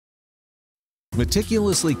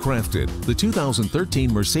Meticulously crafted, the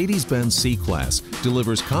 2013 Mercedes-Benz C-Class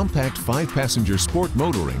delivers compact 5-passenger sport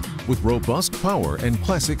motoring with robust power and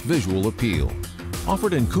classic visual appeal.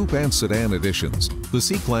 Offered in coupe and sedan editions, the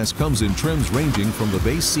C-Class comes in trims ranging from the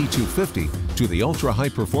base C250 to the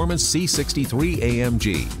ultra-high-performance C63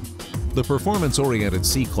 AMG. The performance-oriented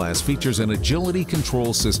C-Class features an agility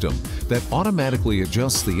control system that automatically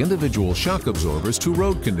adjusts the individual shock absorbers to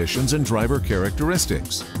road conditions and driver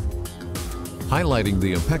characteristics. Highlighting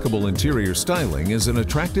the impeccable interior styling is an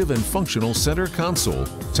attractive and functional center console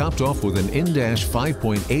topped off with an in-dash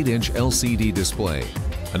 5.8-inch LCD display.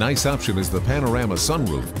 A nice option is the panorama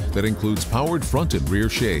sunroof that includes powered front and rear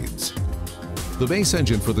shades. The base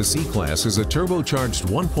engine for the C-Class is a turbocharged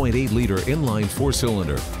 1.8-liter inline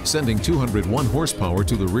 4-cylinder, sending 201 horsepower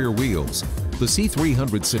to the rear wheels. The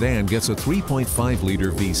C300 sedan gets a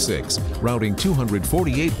 3.5-liter V6, routing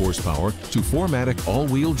 248 horsepower to 4MATIC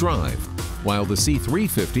all-wheel drive, while the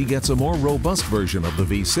C350 gets a more robust version of the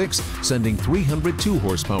V6, sending 302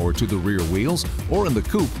 horsepower to the rear wheels, or in the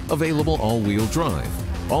coupe, available all-wheel drive.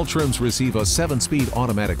 All trims receive a 7-speed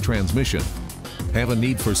automatic transmission. Have a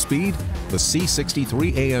need for speed? The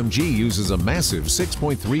C63 AMG uses a massive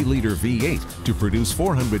 6.3-liter V8 to produce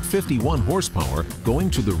 451 horsepower going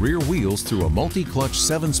to the rear wheels through a multi-clutch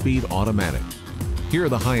 7-speed automatic. Here are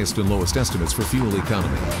the highest and lowest estimates for fuel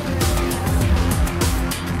economy.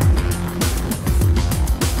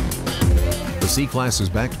 The C-Class is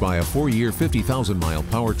backed by a 4-year, 50,000-mile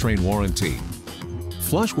powertrain warranty.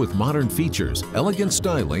 Flush with modern features, elegant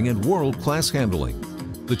styling, and world-class handling,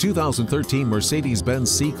 the 2013 Mercedes-Benz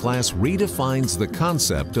C-Class redefines the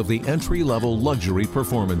concept of the entry-level luxury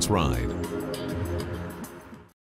performance ride.